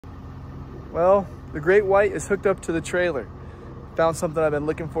Well, the Great White is hooked up to the trailer. Found something I've been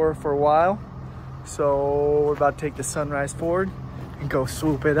looking for a while. So we're about to take the Sunrise Ford and go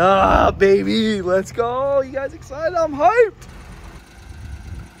swoop it up, baby. Let's go. You guys excited? I'm hyped.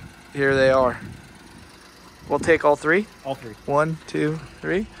 Here they are. We'll take all three? All three. 1, 2,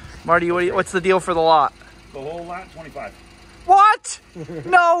 3. Marty, what's the deal for the lot? The whole lot, 25. What?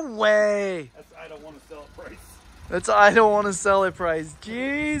 No way. That's I don't want to sell it price. That's I don't want to sell it price.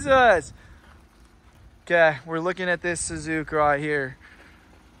 Jesus. Okay, we're looking at this Suzuki right here.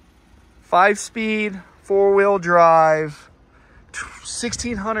 5-speed, 4-wheel drive,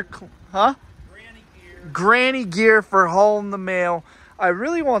 1600, huh? Granny gear. Granny gear for hauling the mail. I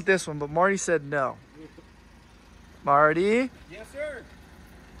really want this one, but Marty said no. Marty? Yes, sir.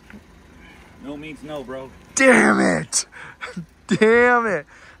 No means no, bro. Damn it. Damn it.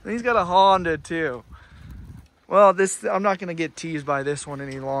 And he's got a Honda too. Well, I'm not going to get teased by this one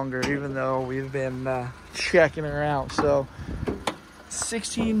any longer, even though we've been checking her out. So,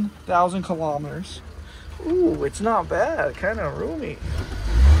 16,000 kilometers. Ooh, it's not bad. Kind of roomy.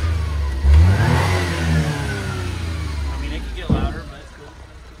 I mean, it can get louder, but it's cool.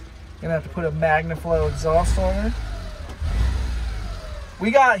 Gonna have to put a Magnaflow exhaust on her.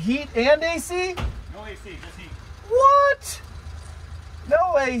 We got heat and AC? No AC, just heat. What?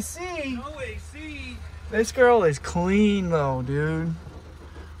 No AC? No AC. This girl is clean though, dude.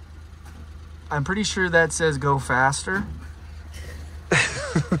 I'm pretty sure that says go faster.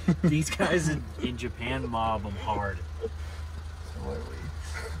 These guys in Japan mob them hard.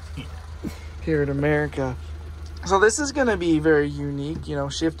 Here in America. So this is going to be very unique, you know,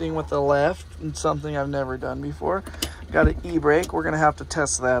 shifting with the left, and something I've never done before. Got an e-brake. We're going to have to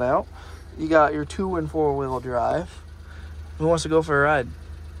test that out. You got your 2- and 4-wheel drive. Who wants to go for a ride?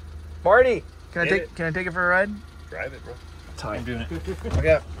 Marty, can I take it for a ride? Drive it, bro. Tight. I'm doing it.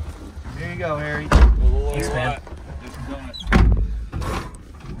 Okay. Here you go, Harry. Thanks, man.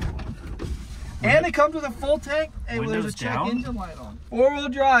 And it comes with a full tank. Hey, well, there's a check engine light on. 4-wheel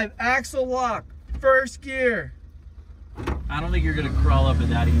drive, axle lock, first gear. I don't think you're gonna crawl up it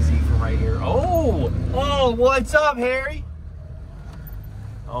that easy from right here. Oh! Oh, what's up, Harry?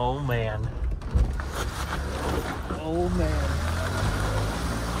 Oh man. Oh man.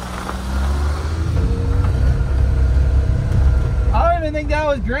 I don't even think that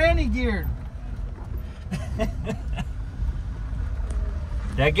was granny geared.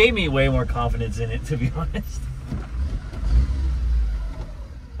 That gave me way more confidence in it, to be honest.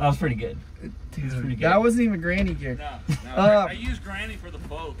 That was pretty good. Dude, that wasn't even granny gear. No. I use granny for the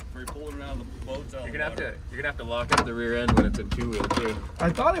boat, for pulling around the boats out. You're gonna have to lock up the rear end when it's a 2-wheel too. I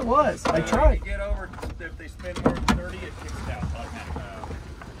thought it was. I tried. You get over, if they spin more than 30, it kicks it out automatically.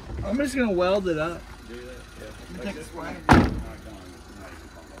 I'm just gonna weld it up. Do that? Yeah. Let me take a swag.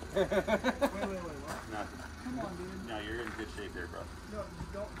 Wait, what? Come on, dude. No, you're in good shape there, bro. No,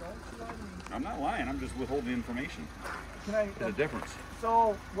 don't lie to me. I'm not lying. I'm just withholding information. Can I? There's a difference.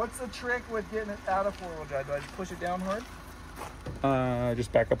 So, what's the trick with getting it out of 4-wheel drive? Do I just push it down hard?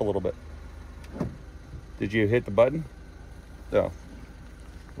 Just back up a little bit. Did you hit the button? Oh, a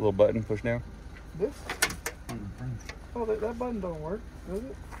little button, push down. This? Oh, that button don't work, does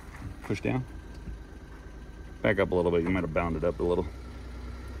it? Push down. Back up a little bit. You might have bounded up a little.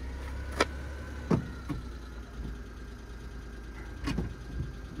 Did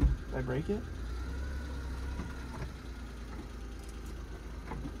I break it?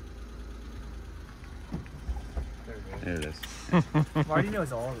 There it is. Marty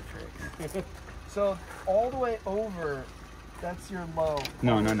knows all the tricks. So, all the way over, that's your low.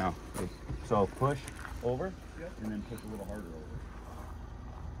 No. So push over, and then push a little harder over.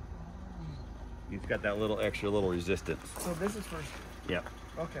 You've got that little extra resistance. So this is first gear? Yep.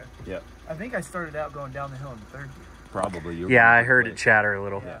 Okay. Yep. I think I started out going down the hill in 3rd gear. Probably. Yeah, I heard it chatter a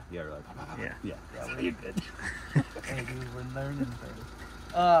little. Yeah. Like, Yeah. You're good. Hey, dude, we're learning things.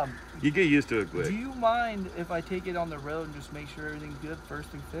 You get used to it quick. Do you mind if I take it on the road and just make sure everything's good,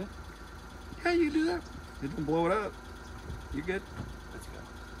 first and fifth? Yeah, you do that. You don't blow it up. You're good. Let's go.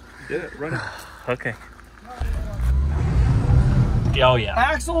 Yeah, run it. Okay. Oh yeah.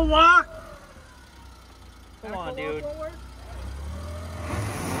 Axle lock! Come on, dude.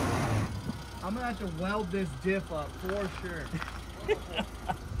 I'm gonna have to weld this diff up for sure.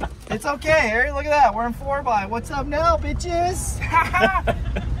 It's okay, Harry. Look at that. We're in 4x. What's up now, bitches?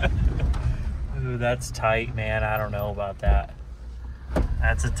 Ooh, that's tight, man. I don't know about that.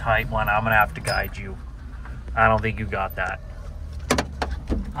 That's a tight one. I'm gonna have to guide you. I don't think you got that.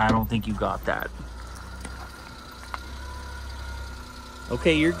 I don't think you got that.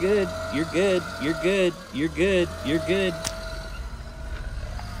 Okay, you're good. You're good. You're good. You're good. You're good.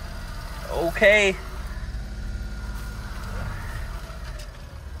 Okay.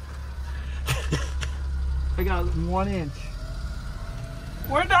 I got 1 inch.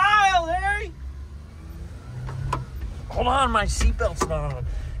 We're dialed, Harry! Hold on, my seatbelt's not on.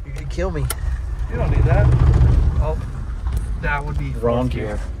 You're gonna kill me. You don't need that. Oh, that would be Wrong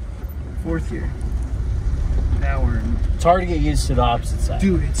gear. 4th gear. Now we're in. It's hard to get used to the opposite side.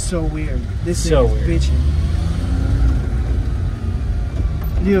 Dude, it's so weird. This So thing is weird. bitching.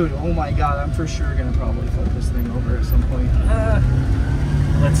 Dude, oh my god, I'm for sure gonna probably flip this thing over at some point.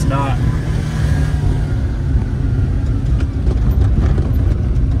 Let's not.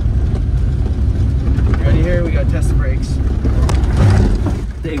 Ready here? We gotta test the brakes.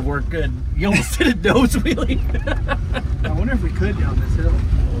 They work good. You almost did a nose wheelie. I wonder if we could down this hill.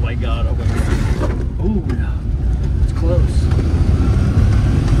 Oh my god, oh my god. Ooh, it's close.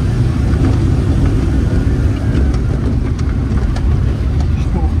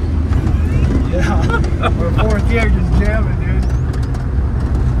 Yeah, our 4th gear just jamming, dude.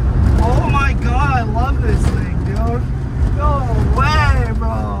 Oh my god, I love this thing, dude. No way,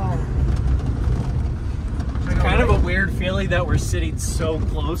 bro. Kind of a weird feeling that we're sitting so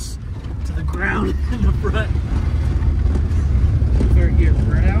close to the ground in the front. 3rd gear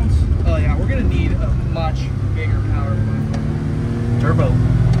burnouts. Oh yeah, we're gonna need a much bigger power platform. Turbo.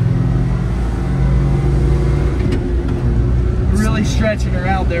 Really stretching her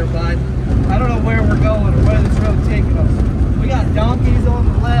out there, bud. I don't know where we're going or where this road's taking us. We got donkeys on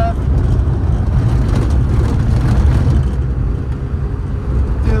the left.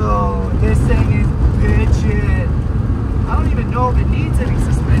 Dude, this thing is bitchin'. I don't even know if it needs any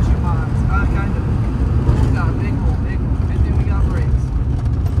suspension mods. Kind of. Oh, we got a big hole, big hole. Good thing we got brakes.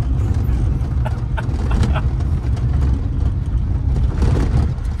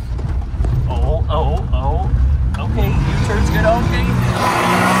 Oh. Okay, U-turn's good, okay.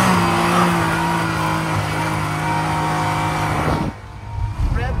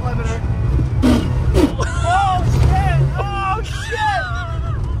 Red limiter. Oh shit!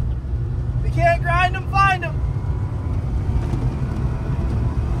 We can't grind them, find them.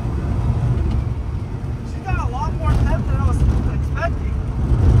 She's got a lot more pep than I was expecting.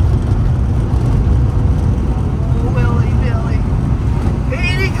 Oh, Willy Billy.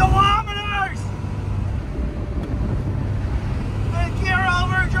 80 kilometers! Mid-gear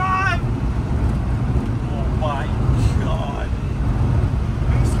overdrive! Oh my god.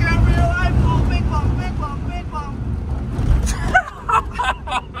 Are you scared for your life? Oh, big bump, big bump, big bump.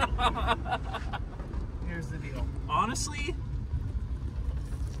 Here's the deal. Honestly,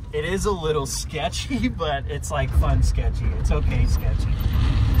 it is a little sketchy, but it's like fun sketchy. It's okay sketchy.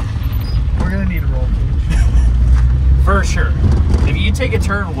 We're gonna need a roll cage. For sure. If you take a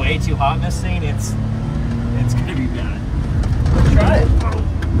turn way too hot in this thing, it's gonna be bad. Let's try it.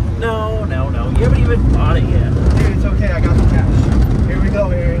 No. You haven't even bought it yet. Dude, it's okay. I got the cash. Here we go,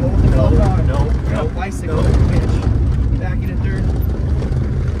 Harry. Hold the phone on. No. Bicycle, bitch. Back in a third.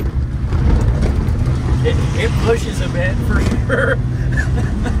 It pushes a bit for sure.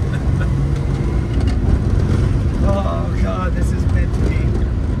 Oh god, this is meant to be.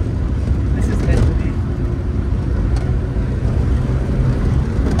 This is meant to be.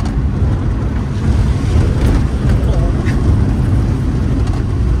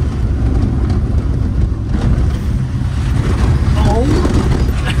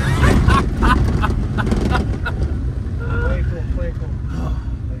 Play cool.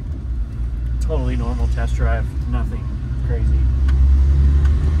 Totally normal test drive. Nothing crazy.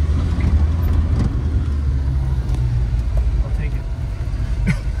 I'll take it.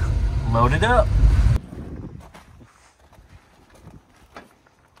 Load it up.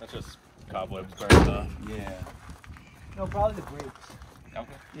 That's just cobwebs burning off. Yeah. No, probably the brakes.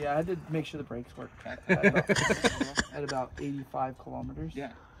 Okay. Yeah, I had to make sure the brakes worked. At about 85 kilometers.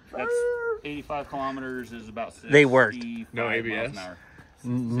 Yeah. That's 85 kilometers is about 65 They worked. No ABS? miles an hour.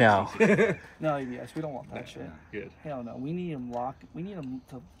 No. No ABS, we don't want that shit. Good. Hell no, we need them locked. We need them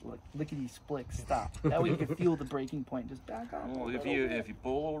to like lickety split stop. That way you can feel the breaking point. Just back off. Well, if you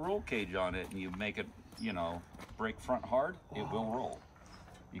pull a roll cage on it and you make it, brake front hard, it will roll.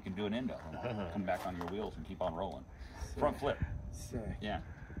 You can do an endo and come back on your wheels and keep on rolling. Front flip. Sick. Yeah.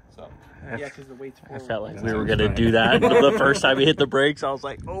 So. Yeah, because the weight's I forward. felt like we were gonna do that. The first time we hit the brakes, I was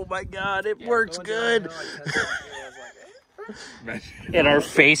like, "Oh my god, it works good!" And our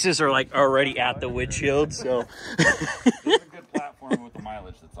faces are like already at the windshield. So It's a good platform with the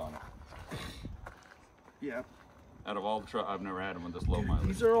mileage that's on it. Yeah. Out of all the trucks, I've never had them with this low mileage.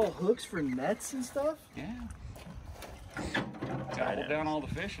 These are all hooks for nets and stuff? Yeah. Gobble down all the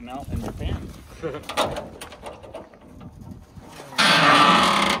fish and out in your pan.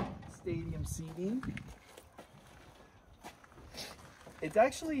 Stadium some seating. It's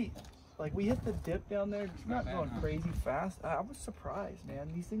actually, like, we hit the dip down there. It's not going crazy fast. I was surprised,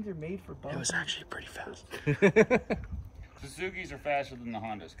 man. These things are made for bumping. It was actually pretty fast. Suzuki's are faster than the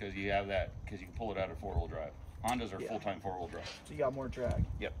Hondas because you have that, because you can pull it out at 4-wheel drive. Hondas are full-time 4-wheel drive. So you got more drag.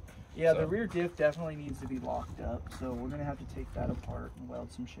 Yep. Yeah, the rear diff definitely needs to be locked up, so we're gonna have to take that apart and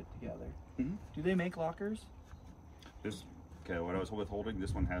weld some shit together. Do they make lockers? Okay, what I was withholding,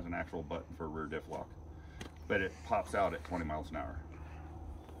 this one has an actual button for rear diff lock, but it pops out at 20 miles an hour.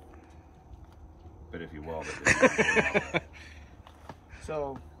 But if you weld it,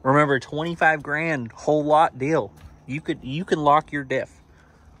 So remember, 25 grand, whole lot deal. You can lock your diff.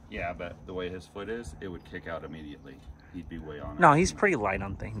 yeah, but the way his foot is, it would kick out immediately. He'd be way on it. No, he's pretty light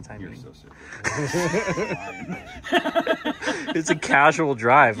on things. I You're mean, so serious. it's a casual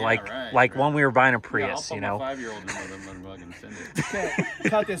drive, Yeah, like right. when we were buying a Yeah, I'll Prius, put you my know. 5-year-old in with him and fucking send it. okay,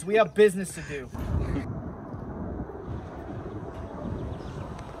 cut this. We have business to do.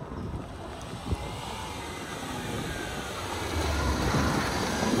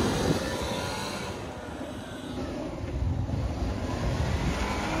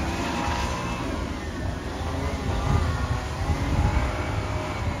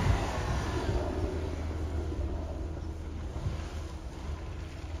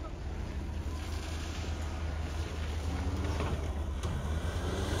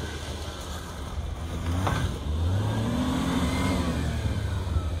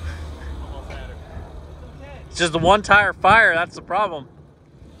 It's just the one tire fire. That's the problem.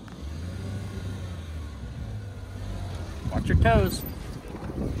 Watch your toes.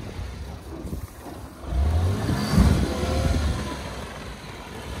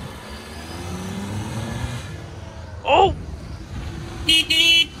 Oh!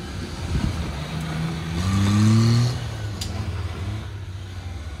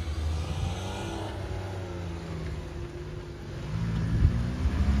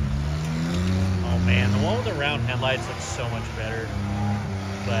 Man, the one with the round headlights looks so much better,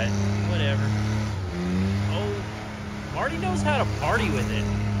 but whatever. Oh, Marty knows how to party with it.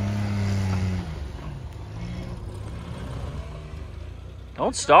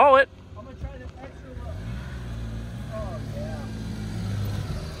 Don't stall it. I'm gonna try this extra low. Oh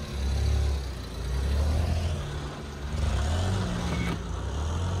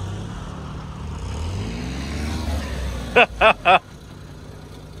yeah.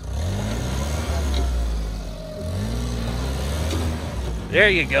 There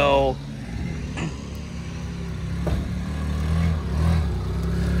you go.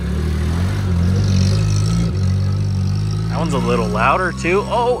 That one's a little louder too.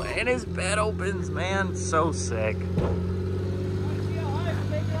 Oh, and his bed opens, man. So sick.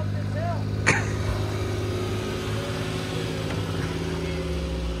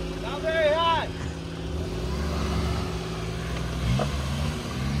 Not very hot.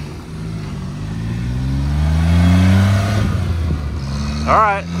 All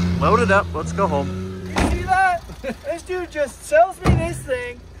right, load it up. Let's go home. You see that? This dude just sells me this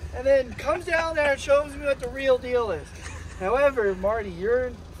thing and then comes down there and shows me what the real deal is. However, Marty,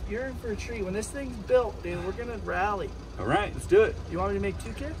 you're in for a treat. When this thing's built, dude, we're gonna rally. All right, let's do it. You want me to make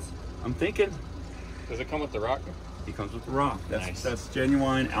 2 kits? I'm thinking. Does it come with the rock? He comes with the rock. Nice. That's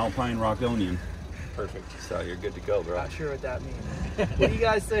genuine Alpine Rockonian. Perfect. So you're good to go, bro. Not sure what that means. What do you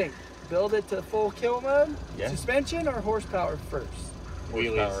guys think? Build it to full kill mode? Yeah. Suspension or horsepower first?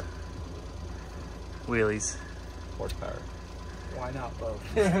 Wheelies. Wheelies. Horsepower. Why not both?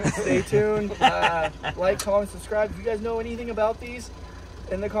 Stay tuned. Like, comment, subscribe. If you guys know anything about these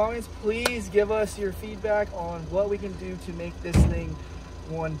in the comments, please give us your feedback on what we can do to make this thing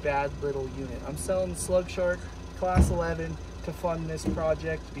one bad little unit. I'm selling the Slug Shark Class 11 to fund this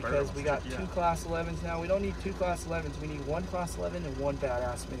project because we got 2 Class 11s now. We don't need 2 Class 11s. We need 1 Class 11 and 1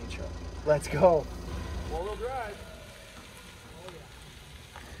 badass mini truck. Let's go. Four-wheel drive. Oh, yeah.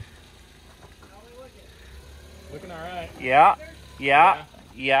 How are we looking? Looking all right. Yeah.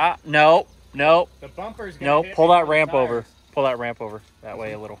 No. The bumper's gonna No, hit pull me that with the ramp over. tires. Pull that ramp over. That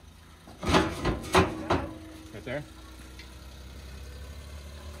way a little. Right there.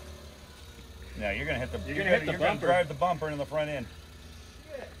 Yeah, you're gonna hit the. You're gonna hit the gonna bumper. drive the bumper in the front end.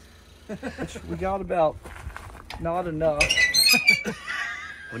 We got about not enough.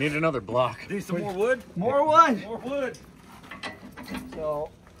 We need another block. Need some more wood? More wood. More wood. So.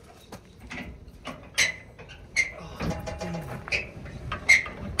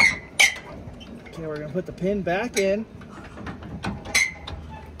 Okay, we're gonna put the pin back in.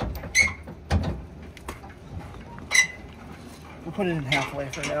 We'll put it in halfway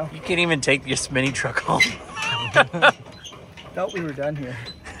for now. You can't even take this mini truck home. Thought we were done here.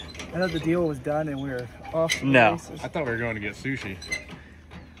 I thought the deal was done and we were off to the No. races. I thought we were going to get sushi.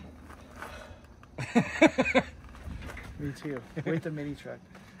 Me too. With the mini truck.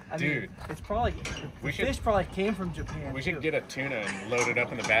 I Dude. mean, it's probably We the should- fish probably came from Japan. We should too. get a tuna and load it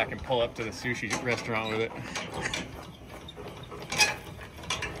up in the back and pull up to the sushi restaurant with it.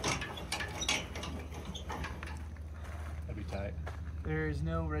 That'd be tight. There's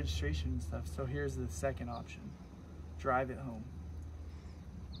no registration and stuff, so here's the second option. Drive it home.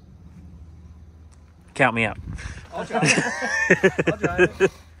 Count me out. I'll drive it. I'll drive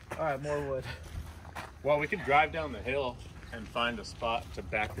it. All right, more wood. Well, we could drive down the hill and find a spot to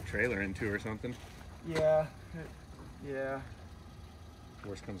back the trailer into or something. Yeah. Yeah.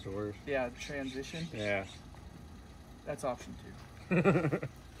 Worst comes to worst. Yeah, transition. Yeah. That's option 2.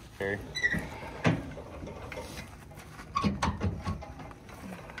 Okay.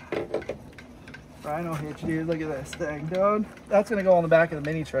 Rhino hitch, dude. Look at this thing, dude. That's gonna go on the back of the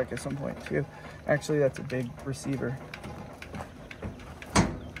mini truck at some point too. Actually, that's a big receiver.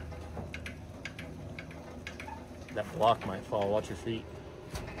 That block might fall. Watch your feet.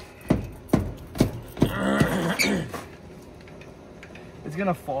 It's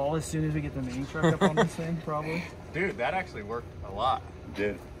gonna fall as soon as we get the mini truck up on this thing, probably. Dude, that actually worked a lot.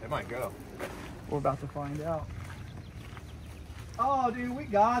 Did. It might go. We're about to find out. Oh, dude, we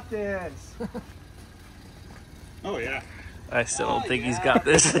got this. Oh, yeah. I still don't think he's got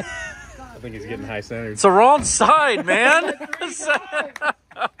this. I think he's getting high centered. It's the wrong side, man.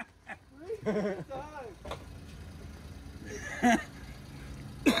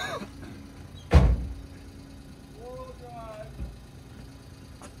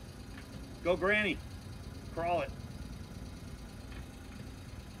 Go, Granny. Crawl it.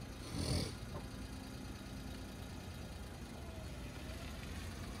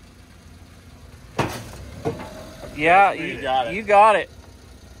 Yeah, You got it. You got it.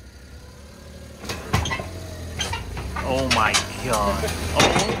 Oh my god.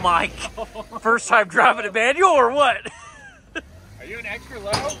 Oh my god. First time driving a manual or what? Are you an extra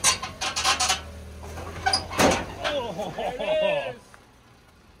low? Oh, There it is.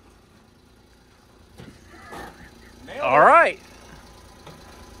 All right.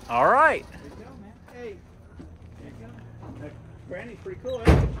 All right. There you go, man. Hey. There you go. Granny's pretty cool, ain't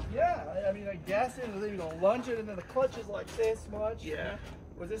it? Yeah, I mean, I guess it, and then you're gonna lunge it, and then the clutch is like this much. Yeah.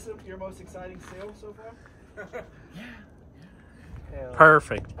 Was this your most exciting sail so far? Hell.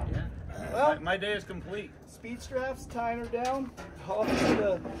 Perfect. Yeah. Well, My day is complete. speed straps, tying her down, off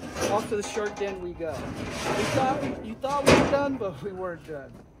to the shark den we go. You thought we were done, but we weren't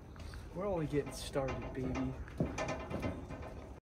done. We're only getting started, baby.